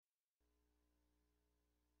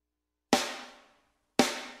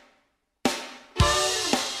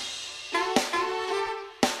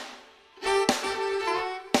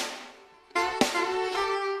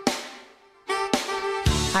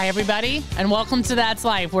everybody, and welcome to That's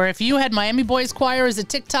Life, where if you had Miami Boys Choir as a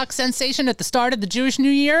TikTok sensation at the start of the Jewish New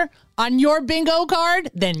Year on your bingo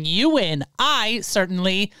card, then you win. I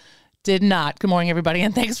certainly did not. Good morning, everybody,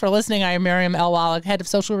 and thanks for listening. I am Miriam L. Wallach, head of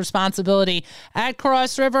social responsibility at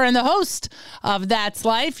Cross River and the host of That's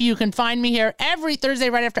Life. You can find me here every Thursday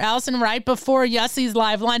right after Allison, right before Yussi's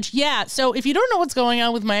live lunch. Yeah, so if you don't know what's going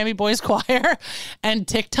on with Miami Boys Choir and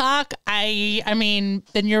TikTok, I mean,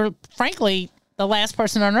 then you're frankly the last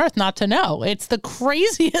person on earth not to know. It's the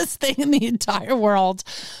craziest thing in the entire world.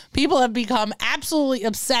 People have become absolutely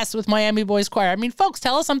obsessed with Miami Boys Choir. I mean, folks,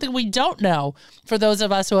 tell us something we don't know. For those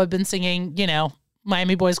of us who have been singing, you know,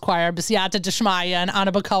 Miami Boys Choir, B'siyata D'Shmaya and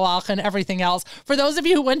Ana B'Koach and everything else. For those of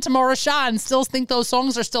you who went to Morashah and still think those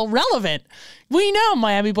songs are still relevant, we know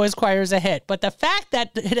Miami Boys Choir is a hit. But the fact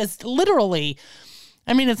that it has literally,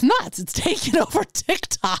 I mean, it's nuts. It's taken over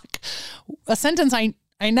TikTok. A sentence I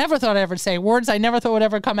never thought I'd ever say, words I never thought would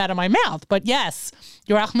ever come out of my mouth. But yes,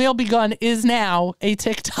 your Achmiel Begun is now a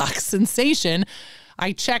TikTok sensation.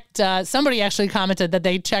 I checked, somebody actually commented that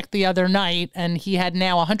they checked the other night and he had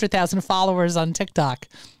now 100,000 followers on TikTok.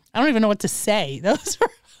 I don't even know what to say. That's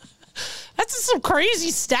just some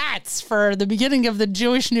crazy stats for the beginning of the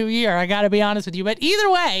Jewish New Year. I got to be honest with you. But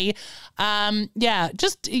either way,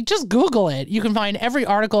 just Google it. You can find every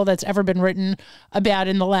article that's ever been written about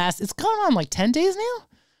in the last, it's gone on like 10 days now?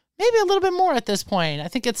 Maybe a little bit more at this point. I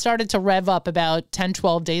think it started to rev up about 10,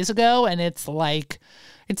 12 days ago, and it's like,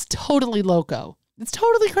 it's totally loco. It's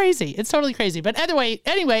totally crazy. It's totally crazy. But anyway,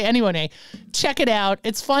 check it out.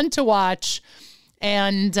 It's fun to watch.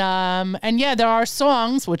 And yeah, there are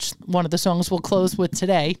songs, which one of the songs we'll close with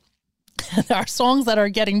today. There are songs that are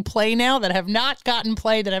getting play now that have not gotten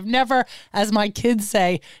play, that have never, as my kids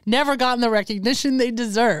say, never gotten the recognition they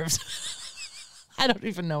deserved. I don't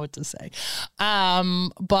even know what to say.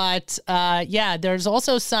 Yeah, there's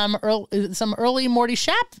also some early Morty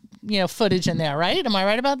Shap, footage in there, right? Am I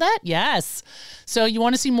right about that? Yes. So you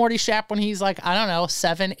want to see Morty Shap when he's like, I don't know,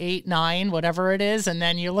 7, 8, 9, whatever it is. And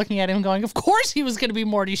then you're looking at him going, of course he was going to be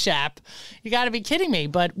Morty Shap. You got to be kidding me.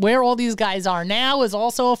 But where all these guys are now is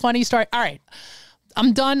also a funny story. All right.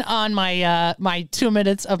 I'm done on my my 2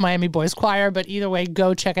 minutes of Miami Boys Choir, but either way,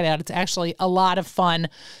 go check it out. It's actually a lot of fun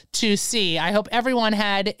to see. I hope everyone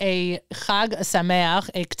had a Chag Sameach,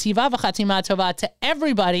 a Ktiva v'Chatima Tova to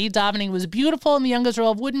everybody. Davening was beautiful in the Young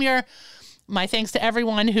Israel of Woodmere. My thanks to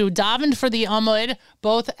everyone who davened for the Amud,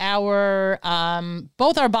 both our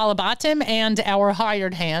Balabatim and our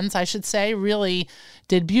hired hands, I should say, really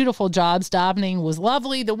did beautiful jobs. Davening was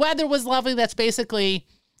lovely. The weather was lovely. That's basically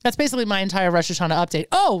my entire Rosh Hashanah update.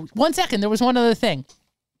 Oh, 1 second. There was one other thing.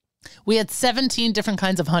 We had 17 different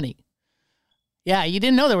kinds of honey. Yeah, you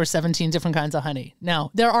didn't know there were 17 different kinds of honey. No,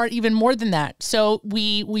 there are even more than that. So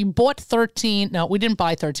we bought 13. No, we didn't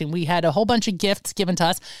buy 13. We had a whole bunch of gifts given to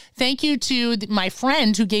us. Thank you to my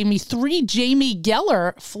friend who gave me 3 Jamie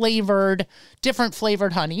Geller different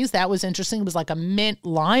flavored honeys. That was interesting. It was like a mint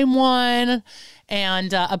lime one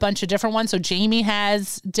and a bunch of different ones. So Jamie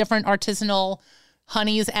has different artisanal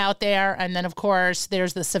honeys out there. And then, of course,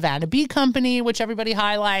 there's the Savannah Bee Company, which everybody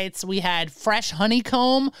highlights. We had Fresh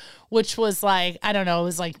Honeycomb, which was like, I don't know, it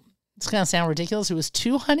was like, it's going to sound ridiculous. It was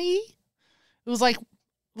too honey. It was like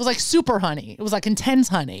super honey. It was like intense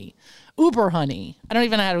honey, uber honey. I don't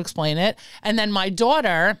even know how to explain it. And then my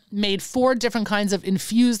daughter made 4 different kinds of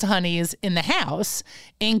infused honeys in the house,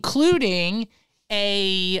 including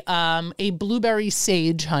a blueberry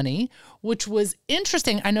sage honey, which was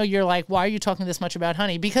interesting. I know you're like, why are you talking this much about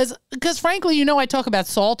honey? Because frankly, I talk about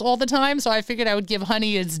salt all the time, so I figured I would give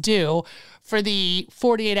honey its due. For the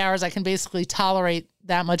 48 hours I can basically tolerate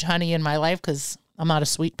that much honey in my life because I'm not a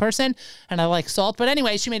sweet person and I like salt. But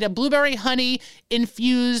anyway, she made a blueberry sage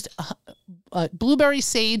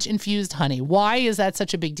infused honey. Why is that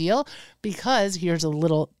such a big deal? Because here's a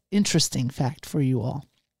little interesting fact for you all.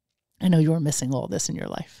 I know you're missing all this in your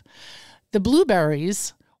life. The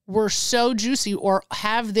blueberries were so juicy or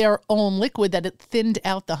have their own liquid that it thinned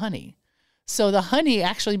out the honey. So the honey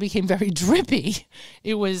actually became very drippy.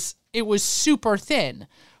 It was super thin,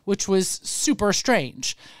 which was super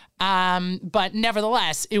strange. But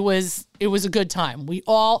nevertheless, it was a good time. We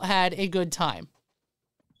all had a good time.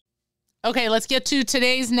 Okay, let's get to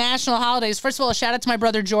today's national holidays. First of all, a shout out to my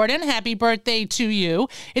brother Jordan. Happy birthday to you.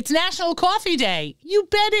 It's National Coffee Day. You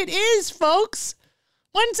bet it is, folks.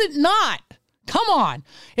 When's it not? Come on.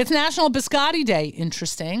 It's National Biscotti Day.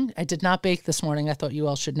 Interesting. I did not bake this morning. I thought you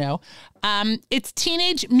all should know. It's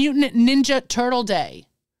Teenage Mutant Ninja Turtle Day.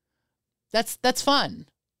 That's fun.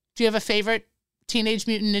 Do you have a favorite Teenage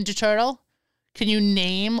Mutant Ninja Turtle? Can you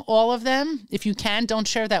name all of them? If you can, don't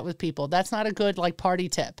share that with people. That's not a good like party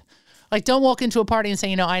tip. Like, don't walk into a party and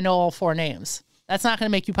say, I know all 4 names. That's not going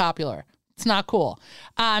to make you popular. It's not cool.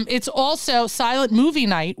 It's also silent movie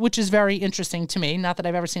night, which is very interesting to me. Not that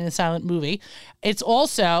I've ever seen a silent movie. It's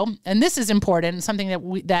also, and this is important,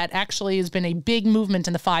 something that actually has been a big movement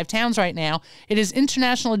in the 5 towns right now. It is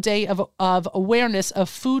International Day of Awareness of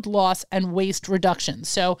Food Loss and Waste Reduction.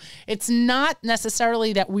 So it's not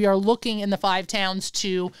necessarily that we are looking in the 5 towns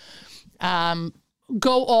to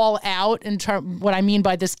go all out in what I mean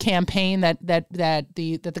by this campaign that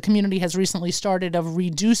the community has recently started of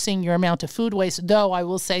reducing your amount of food waste. Though I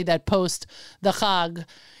will say that post the Chag,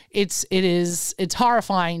 it's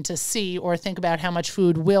horrifying to see or think about how much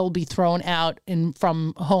food will be thrown out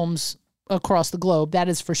from homes across the globe. That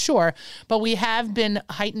is for sure. But we have been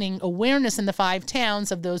heightening awareness in the 5 towns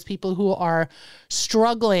of those people who are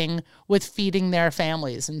struggling with feeding their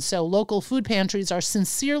families. And so local food pantries are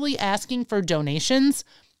sincerely asking for donations.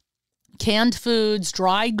 Canned foods,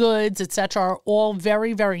 dry goods, etc. are all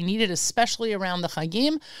very, very needed, especially around the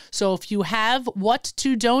Chagim. So if you have what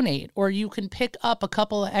to donate, or you can pick up a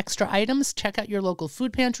couple of extra items, check out your local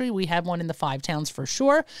food pantry. We have one in the 5 towns for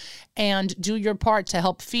sure. And do your part to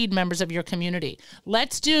help feed members of your community.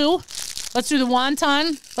 Let's do the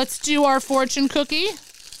wonton. Let's do our fortune cookie.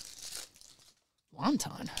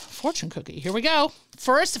 Wonton, fortune cookie. Here we go.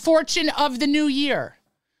 First fortune of the new year.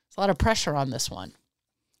 There's a lot of pressure on this one.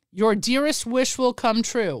 Your dearest wish will come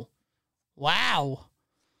true. Wow.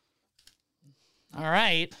 All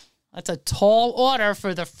right. That's a tall order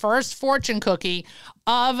for the first fortune cookie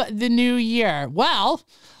of the new year. Well,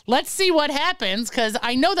 let's see what happens, because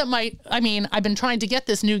I know that I've been trying to get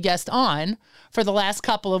this new guest on for the last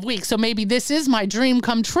couple of weeks. So maybe this is my dream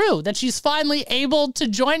come true, that she's finally able to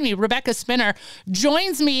join me. Rebecca Spinner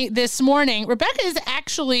joins me this morning. Rebecca is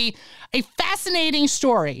actually a fascinating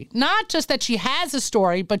story. Not just that she has a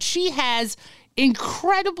story, but she has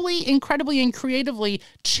incredibly and creatively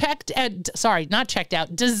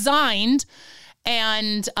designed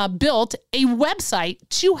and built a website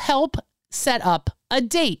to help set up a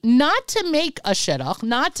date, not to make a shidduch,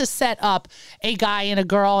 not to set up a guy and a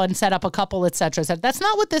girl and set up a couple, etc. That's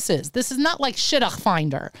not what this is. This is not like Shidduch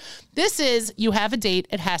Finder. This is, you have a date,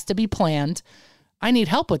 it has to be planned. I need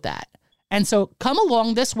help with that. And so come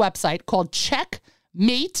along this website called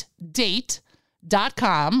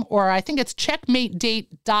checkmatedate.com, or I think it's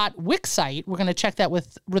checkmatedate.wixsite. We're going to check that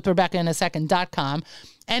with Rebecca in a second, .com,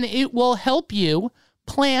 and it will help you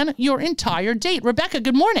plan your entire date. Rebecca,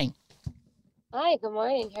 good morning. Hi, good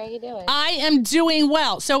morning. How are you doing? I am doing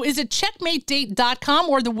well. So is it checkmatedate.com,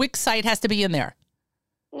 or the Wix site has to be in there?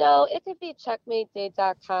 No, it could be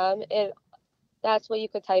checkmatedate.com. That's what you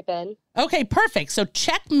could type in. Okay, perfect. So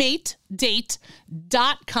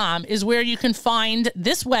checkmatedate.com is where you can find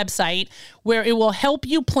this website where it will help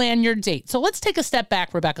you plan your date. So let's take a step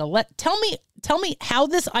back, Rebecca. Tell me how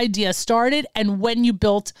this idea started and when you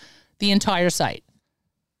built the entire site.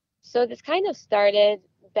 So this kind of started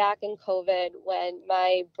back in COVID when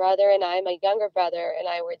my younger brother and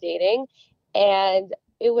I were dating, and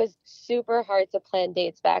it was super hard to plan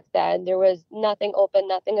dates back then. There was nothing open,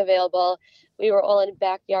 nothing available. We were all in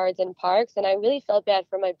backyards and parks, and I really felt bad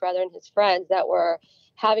for my brother and his friends that were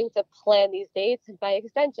having to plan these dates. And by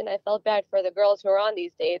extension, I felt bad for the girls who were on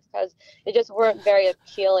these dates because they just weren't very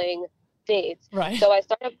appealing dates. Right. So I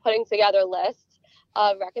started putting together lists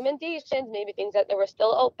of recommendations, maybe things that they were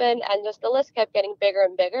still open, and just the list kept getting bigger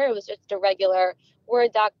and bigger. It was just a regular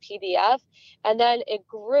Word doc PDF. And then it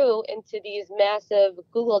grew into these massive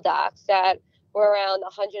Google Docs that were around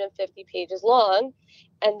 150 pages long.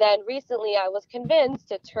 And then recently I was convinced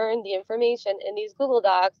to turn the information in these Google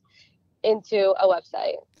Docs into a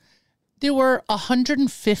website. There were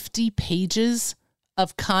 150 pages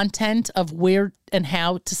of content of where and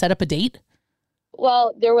how to set up a date?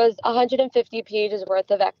 Well, there was 150 pages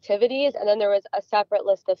worth of activities, and then there was a separate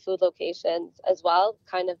list of food locations as well,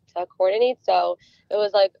 kind of to coordinate. So it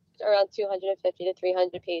was like around 250 to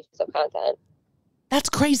 300 pages of content. That's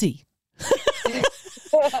crazy.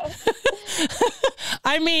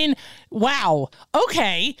 I mean, wow.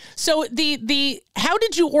 Okay. So how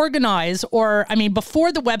did you organize, or, I mean,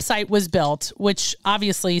 before the website was built, which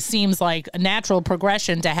obviously seems like a natural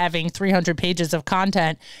progression to having 300 pages of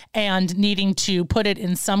content and needing to put it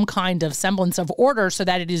in some kind of semblance of order so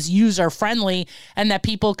that it is user friendly and that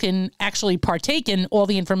people can actually partake in all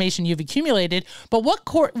the information you've accumulated. But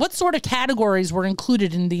what sort of categories were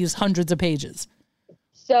included in these hundreds of pages?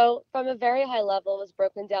 So from a very high level, it was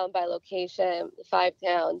broken down by location: 5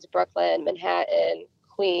 towns, Brooklyn, Manhattan,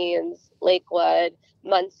 Queens, Lakewood,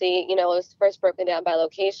 Muncie. You know, it was first broken down by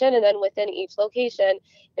location, and then within each location,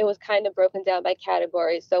 it was kind of broken down by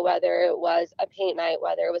categories. So whether it was a paint night,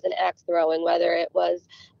 whether it was an axe throwing, whether it was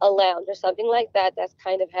a lounge or something like that, that's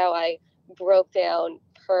kind of how I broke down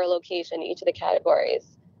per location each of the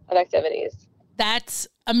categories of activities. That's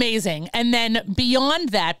amazing. And then beyond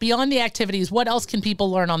that, beyond the activities, what else can people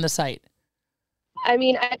learn on the site? I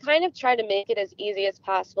mean, I kind of try to make it as easy as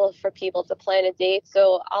possible for people to plan a date.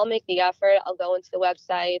 So I'll make the effort. I'll go into the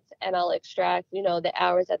website and I'll extract, you know, the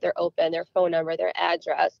hours that they're open, their phone number, their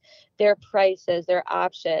address, their prices, their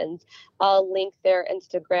options. I'll link their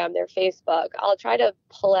Instagram, their Facebook. I'll try to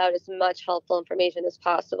pull out as much helpful information as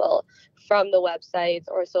possible from the websites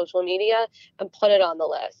or social media and put it on the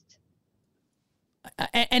list.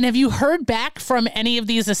 And have you heard back from any of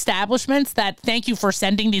these establishments that thank you for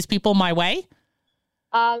sending these people my way?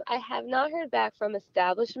 I have not heard back from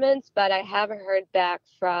establishments, but I have heard back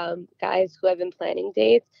from guys who have been planning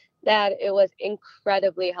dates that it was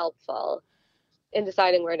incredibly helpful in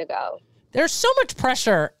deciding where to go. There's so much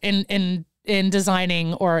pressure in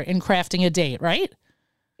designing or in crafting a date, right?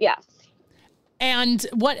 Yes. And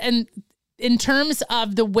in terms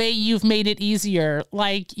of the way you've made it easier,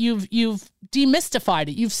 like you've demystified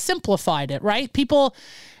it, you've simplified it, right? People,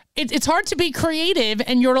 it's hard to be creative,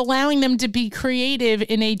 and you're allowing them to be creative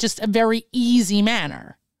in a very easy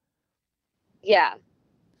manner. Yeah.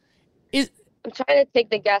 I'm trying to take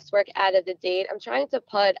the guesswork out of the date. I'm trying to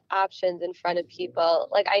put options in front of people.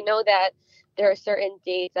 Like, I know that there are certain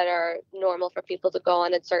dates that are normal for people to go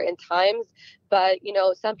on at certain times, but, you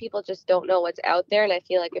know, some people just don't know what's out there. And I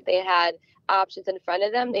feel like if they had options in front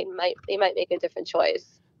of them, they might make a different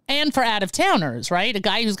choice. And for out-of-towners, right? A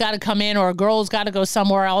guy who's got to come in or a girl who's got to go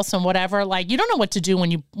somewhere else and whatever. Like, you don't know what to do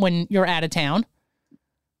when you're out of town.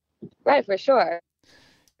 Right, for sure.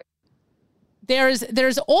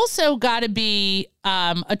 There's also got to be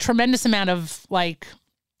a tremendous amount of, like,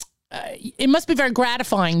 it must be very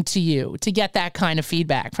gratifying to you to get that kind of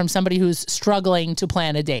feedback from somebody who's struggling to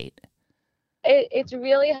plan a date. It's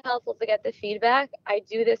really helpful to get the feedback. I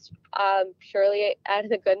do this purely out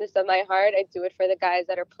of the goodness of my heart. I do it for the guys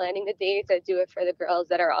that are planning the dates. I do it for the girls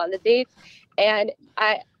that are on the dates. And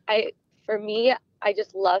for me, I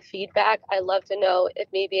just love feedback. I love to know if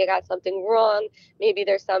maybe I got something wrong, maybe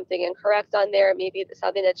there's something incorrect on there, maybe there's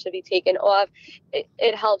something that should be taken off.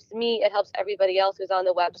 It helps me. It helps everybody else who's on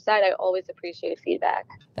the website. I always appreciate feedback.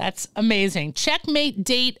 That's amazing.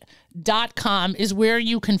 CheckmateDate.com is where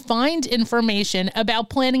you can find information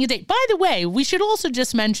about planning a date. By the way, we should also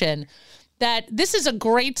just mention that this is a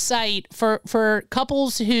great site for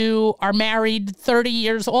couples who are married 30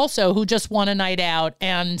 years also, who just want a night out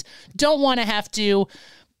and don't want to have to,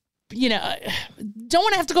 don't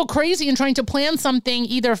want to have to go crazy in trying to plan something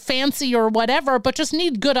either fancy or whatever, but just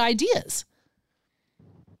need good ideas.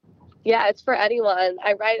 Yeah, it's for anyone.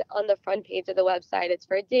 I write on the front page of the website. It's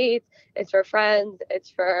for dates. It's for friends. It's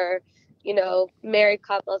for, married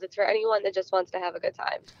couples. It's for anyone that just wants to have a good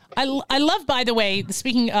time. I love, by the way,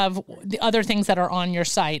 speaking of the other things that are on your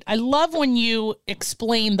site, I love when you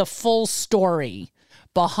explain the full story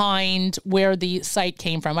behind where the site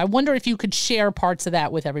came from. I wonder if you could share parts of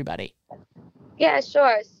that with everybody. Yeah,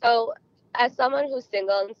 sure. So as someone who's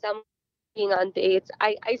single and someone being on dates,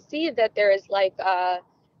 I see that there is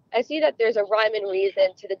I see that there's a rhyme and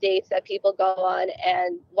reason to the dates that people go on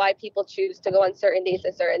and why people choose to go on certain dates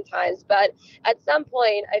at certain times. But at some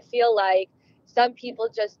point, I feel like some people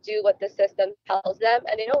just do what the system tells them,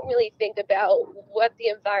 and they don't really think about what the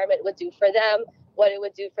environment would do for them, what it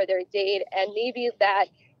would do for their date, and maybe that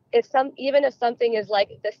even if something is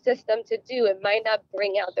like the system to do, it might not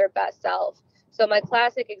bring out their best self. So my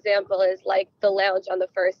classic example is like the lounge on the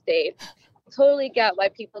first date. Totally get why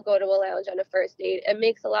people go to a lounge on a first date. It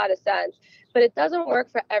makes a lot of sense, but it doesn't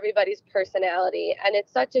work for everybody's personality. And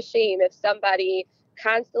it's such a shame if somebody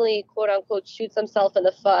constantly, quote unquote, shoots themselves in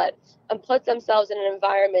the foot and puts themselves in an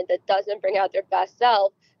environment that doesn't bring out their best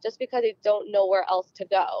self just because they don't know where else to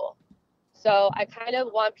go. So I kind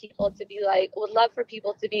of want people to be would love for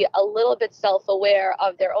people to be a little bit self-aware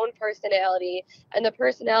of their own personality and the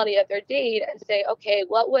personality of their date and say, okay,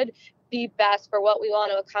 what would be best for what we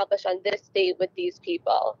want to accomplish on this date with these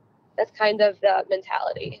people? That's kind of the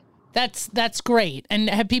mentality. That's great. And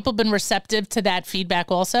have people been receptive to that feedback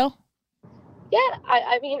also? Yeah,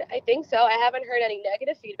 I mean, I think so. I haven't heard any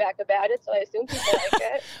negative feedback about it, so I assume people like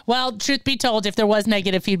it. Well, truth be told, if there was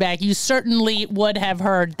negative feedback, you certainly would have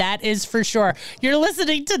heard. That is for sure. You're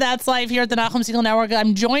listening to That's Life here at the Nachum Segal Network.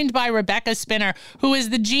 I'm joined by Rebecca Spinner, who is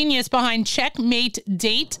the genius behind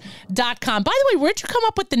CheckmateDate.com. By the way, where'd you come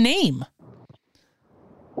up with the name?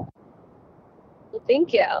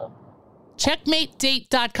 Thank you.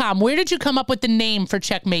 CheckmateDate.com. Where did you come up with the name for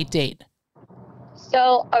Checkmate Date?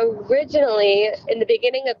 So originally, in the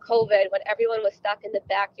beginning of COVID, when everyone was stuck in the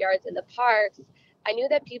backyards and the parks, I knew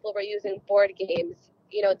that people were using board games,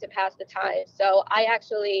 to pass the time. So I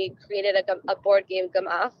actually created a board game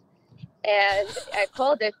gamach, and I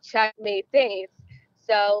called it Checkmate Dates.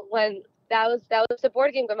 So when that was the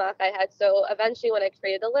board game gamach I had. So eventually, when I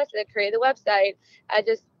created the list and I created the website, I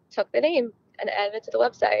just took the name and added it to the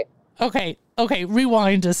website. Okay.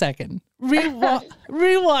 Rewind a second.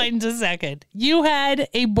 Rewind a second. You had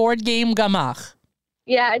a board game gamach.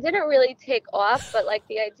 Yeah, I didn't really take off, but like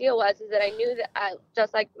the idea is that I knew that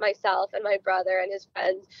just like myself and my brother and his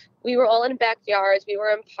friends, we were all in backyards, we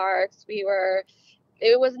were in parks,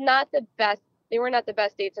 it was not the best. They were not the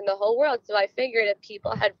best dates in the whole world. So I figured if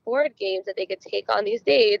people had board games that they could take on these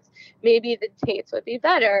dates, maybe the dates would be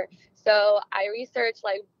better. So I researched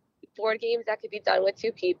like board games that could be done with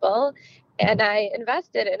two people, and I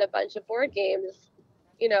invested in a bunch of board games,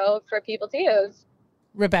 for people to use.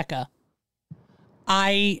 Rebecca,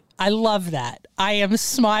 I love that. I am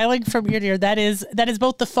smiling from ear to ear. That is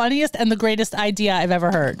both the funniest and the greatest idea I've ever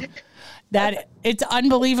heard. That it's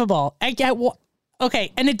unbelievable. I get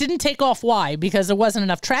okay, and it didn't take off. Why? Because there wasn't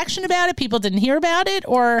enough traction about it. People didn't hear about it,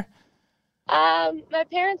 or my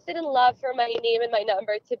parents didn't love for my name and my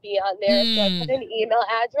number to be on there, so I put an email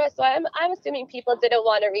address. So I'm assuming people didn't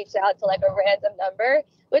want to reach out to like a random number,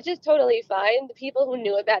 which is totally fine. The people who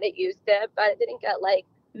knew about it used it, but it didn't get like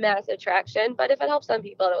massive traction. But if it helped some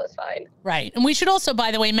people, it was fine. Right. And we should also,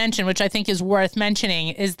 by the way, mention, which I think is worth mentioning,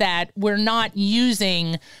 is that we're not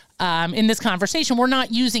using, in this conversation, we're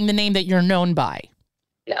not using the name that you're known by.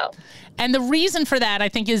 No. And the reason for that, I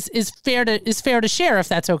think, is fair to share, if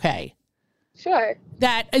that's okay. Sure.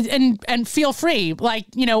 That and feel free. Like,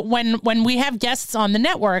 when we have guests on the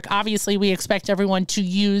network, obviously we expect everyone to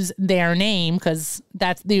use their name because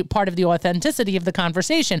that's the part of the authenticity of the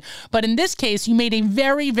conversation. But in this case, you made a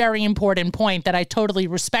very, very important point that I totally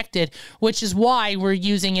respected, which is why we're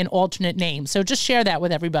using an alternate name. So just share that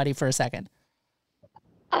with everybody for a second.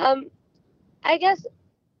 I guess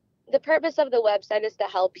the purpose of the website is to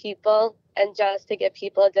help people and just to give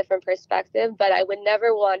people a different perspective. But I would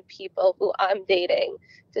never want people who I'm dating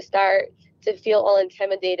to start to feel all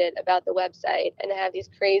intimidated about the website and have these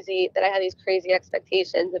crazy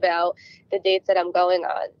expectations about the dates that I'm going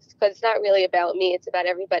on. Because it's not really about me. It's about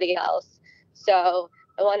everybody else. So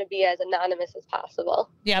I want to be as anonymous as possible.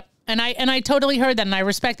 Yep. And I totally heard that, and I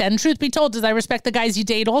respect that. And truth be told, I respect the guys you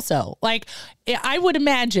date also. Like, I would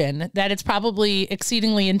imagine that it's probably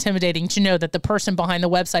exceedingly intimidating to know that the person behind the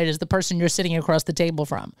website is the person you're sitting across the table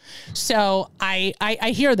from. So I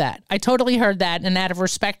hear that. I totally heard that, and out of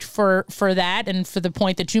respect for that and for the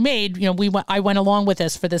point that you made, I went along with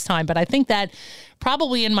this for this time. But I think that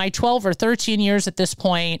probably in my 12 or 13 years at this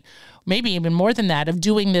point, maybe even more than that, of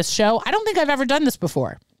doing this show, I don't think I've ever done this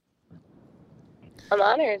before. I'm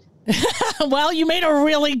honored. Well, you made a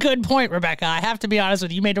really good point, Rebecca. I have to be honest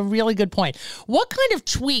with you. You made a really good point. What kind of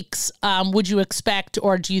tweaks would you expect,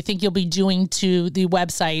 or do you think you'll be doing to the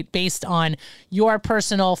website based on your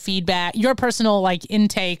personal feedback, your personal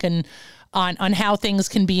intake, and on how things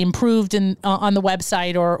can be improved on the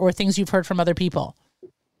website, or things you've heard from other people?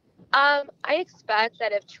 I expect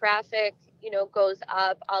that if traffic, goes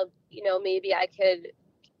up, maybe I could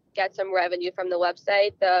get some revenue from the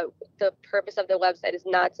website. The purpose of the website is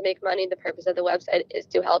not to make money. The purpose of the website is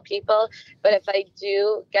to help people. But if I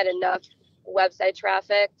do get enough website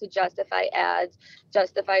traffic to justify ads,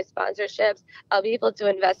 justify sponsorships, I'll be able to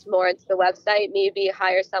invest more into the website, maybe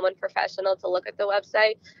hire someone professional to look at the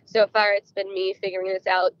website. So far, it's been me figuring this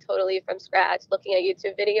out totally from scratch, looking at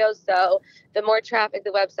YouTube videos. So the more traffic the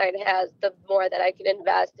website has, the more that I can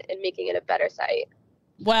invest in making it a better site.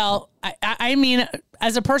 Well, I mean,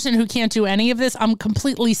 as a person who can't do any of this, I'm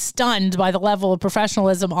completely stunned by the level of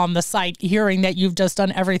professionalism on the site, hearing that you've just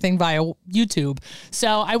done everything via YouTube.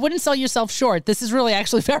 So I wouldn't sell yourself short. This is really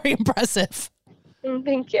actually very impressive.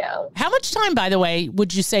 Thank you. How much time, by the way,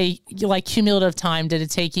 would you say, cumulative time did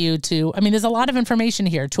it take you to, there's a lot of information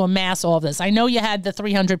here to amass all of this. I know you had the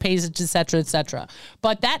 300 pages, et cetera,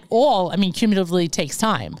 but that all, cumulatively takes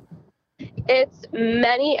time. It's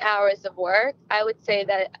many hours of work. I would say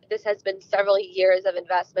that this has been several years of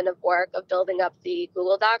investment of work of building up the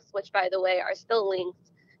Google Docs, which, by the way, are still linked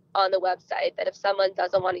on the website, that if someone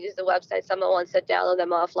doesn't want to use the website, someone wants to download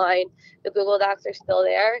them offline, the Google Docs are still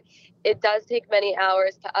there. It does take many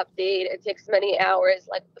hours to update. It takes many hours,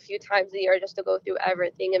 like a few times a year, just to go through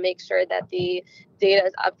everything and make sure that the data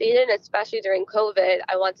is updated. And especially during COVID,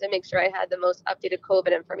 I wanted to make sure I had the most updated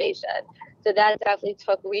COVID information. So that definitely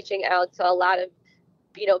took reaching out to a lot of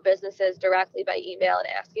businesses directly by email and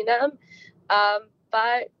asking them.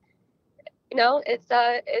 But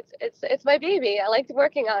it's my baby. I liked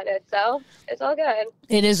working on it, so it's all good.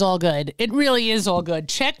 It is all good. It really is all good.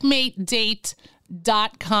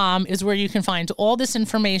 CheckmateDate.com is where you can find all this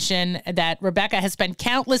information that Rebecca has spent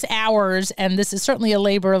countless hours, and this is certainly a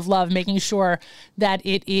labor of love, making sure that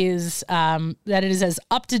it is as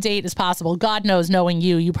up to date as possible. God knows, knowing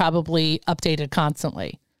you probably update it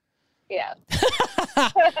constantly. Yeah.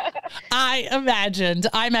 I imagined.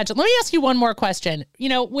 Let me ask you one more question.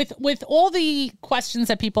 With all the questions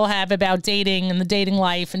that people have about dating and the dating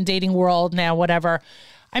life and dating world now, whatever.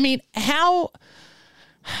 I mean, I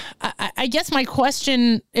guess my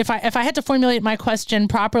question, if I had to formulate my question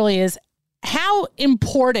properly, is how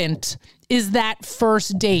important is that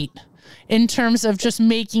first date in terms of just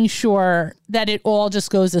making sure that it all just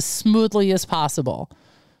goes as smoothly as possible?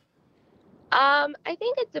 I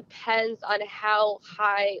think it depends on how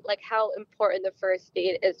important the first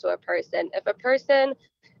date is to a person. If a person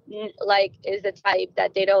is the type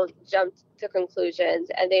that they don't jump to conclusions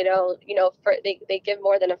and they don't, they give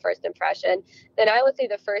more than a first impression, then I would say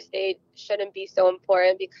the first date shouldn't be so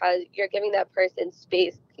important because you're giving that person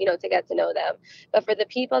space, to get to know them. But for the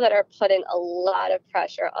people that are putting a lot of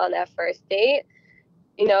pressure on that first date,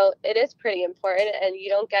 it is pretty important, and you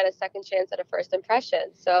don't get a second chance at a first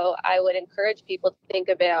impression. So I would encourage people to think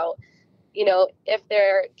about, if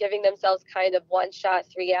they're giving themselves kind of 1 shot,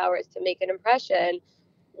 3 hours to make an impression,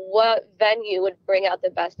 what venue would bring out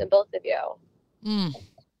the best in both of you?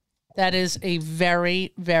 That is a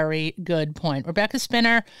very, very good point. Rebecca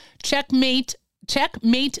Spinner,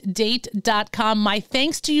 CheckmateDate.com. My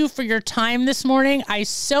thanks to you for your time this morning. I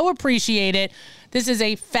so appreciate it. This is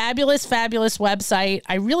a fabulous, fabulous website.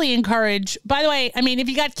 I really encourage, by the way, if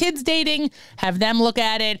you got kids dating, have them look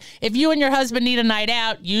at it. If you and your husband need a night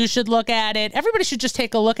out, you should look at it. Everybody should just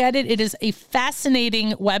take a look at it. It is a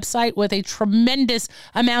fascinating website with a tremendous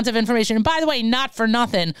amount of information. And by the way, not for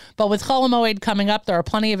nothing, but with Chol Hamoed coming up, there are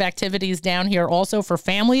plenty of activities down here also for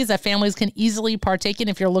families that families can easily partake in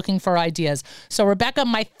if you're looking for ideas. So Rebecca,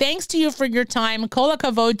 my thanks to you for your time. Kol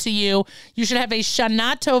hakavod to you. You should have a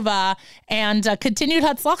Shana Tova and continued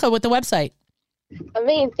Hatzlacha with the website.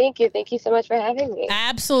 Thank you. Thank you so much for having me.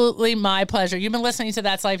 Absolutely my pleasure. You've been listening to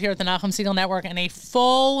That's Life here at the Nachum Segal Network, and a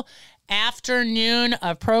full afternoon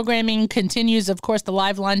of programming continues. Of course, the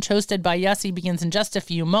live lunch hosted by Yossi begins in just a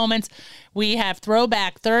few moments. We have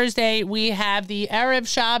Throwback Thursday. We have the Erev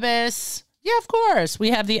Shabbos. Yeah, of course. We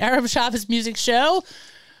have the Erev Shabbos music show,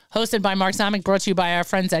 hosted by Mark Zamek, brought to you by our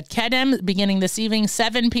friends at Kedem, beginning this evening,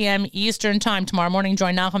 7 p.m. Eastern Time. Tomorrow morning,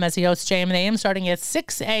 join Nachum as he hosts JM and AM, starting at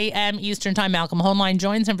 6 a.m. Eastern Time. Malcolm Hoenlein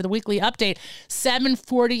joins him for the weekly update,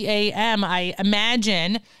 7:40 a.m. I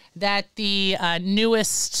imagine that the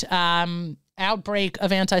newest outbreak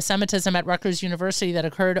of anti-Semitism at Rutgers University that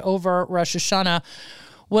occurred over Rosh Hashanah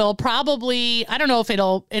will probably, I don't know if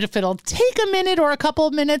it'll take a minute or a couple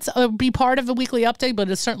of minutes, be part of the weekly update, but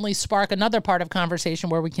it'll certainly spark another part of conversation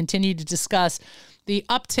where we continue to discuss the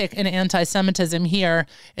uptick in anti-Semitism here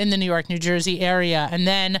in the New York, New Jersey area. And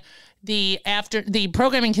then the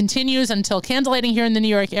programming continues until candlelighting here in the New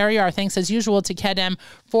York area. Our thanks as usual to Kedem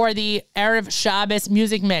for the Erev Shabbos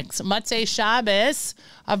music mix. Motzei Shabbos,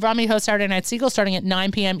 Avrami hosts Saturday Night Segal starting at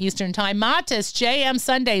 9 p.m. Eastern Time. Matis, JM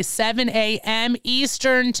Sunday, 7 a.m.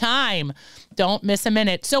 Eastern Time. Don't miss a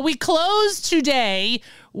minute. So we close today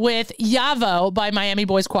with Yavo by Miami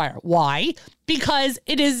Boys Choir. Why? Because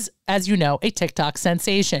it is, as you know, a TikTok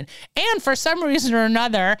sensation. And for some reason or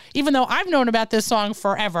another, even though I've known about this song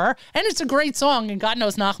forever, and it's a great song, and God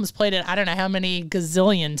knows Nachum's played it I don't know how many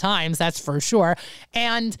gazillion times, that's for sure.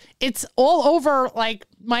 And it's all over like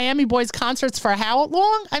Miami Boys concerts for how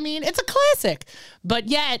long? It's a classic. But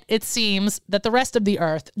yet it seems that the rest of the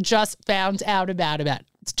earth just found out about it.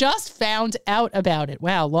 It's just found out about it.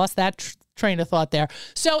 Wow, lost that train of thought there.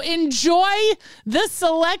 So enjoy the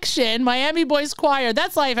selection, Miami Boys Choir.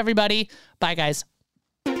 That's life, everybody. Bye, guys.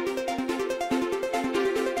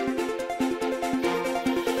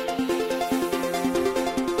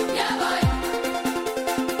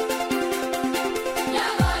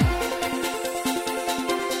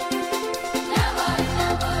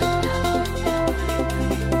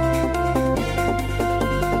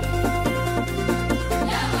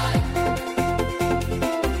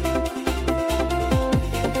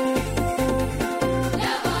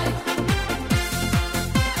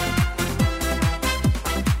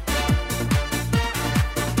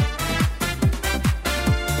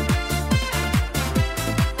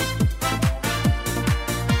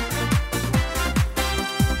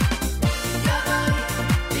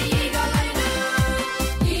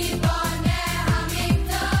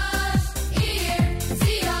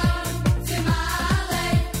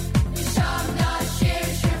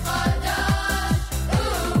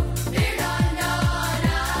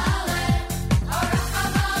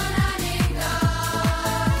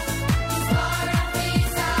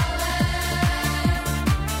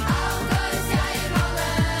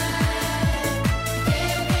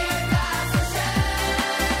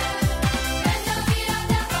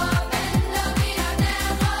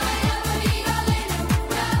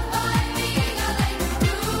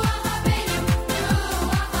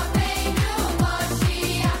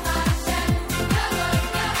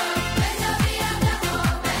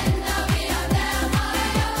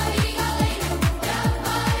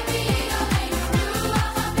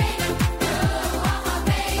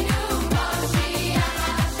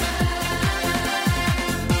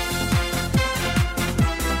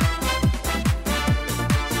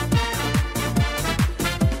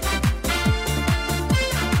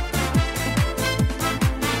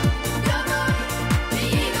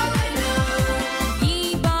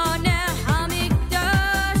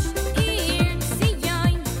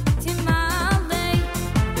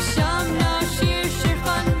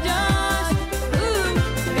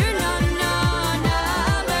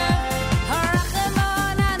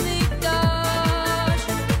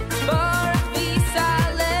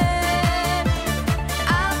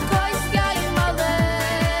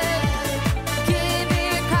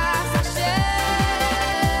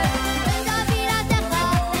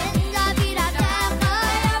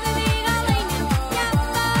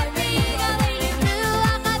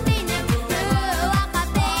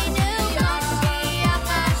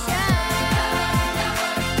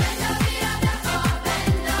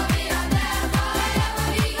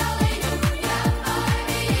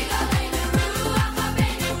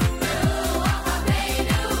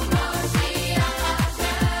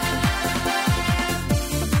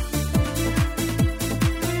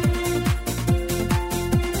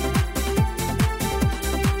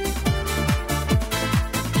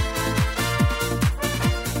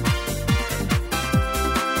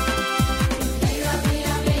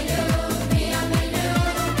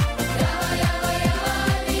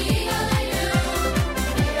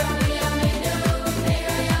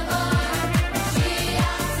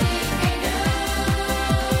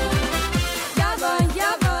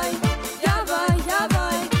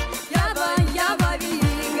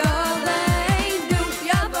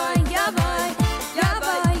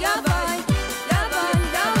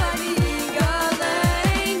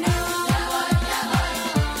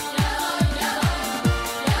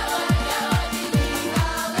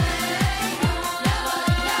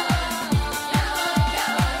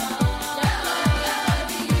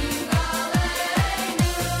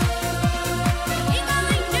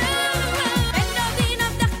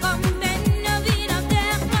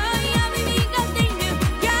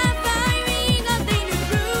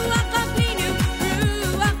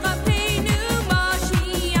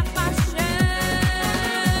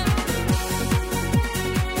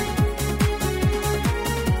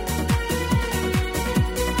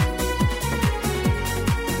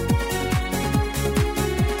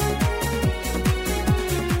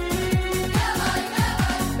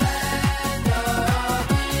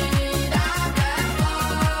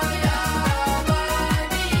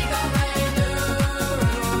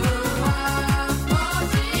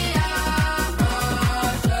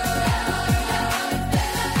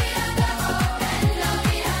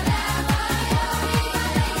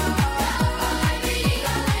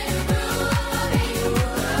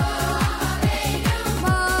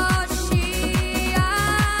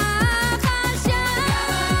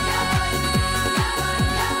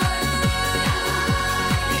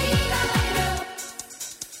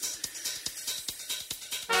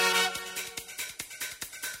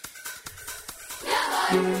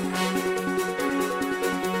 Bye.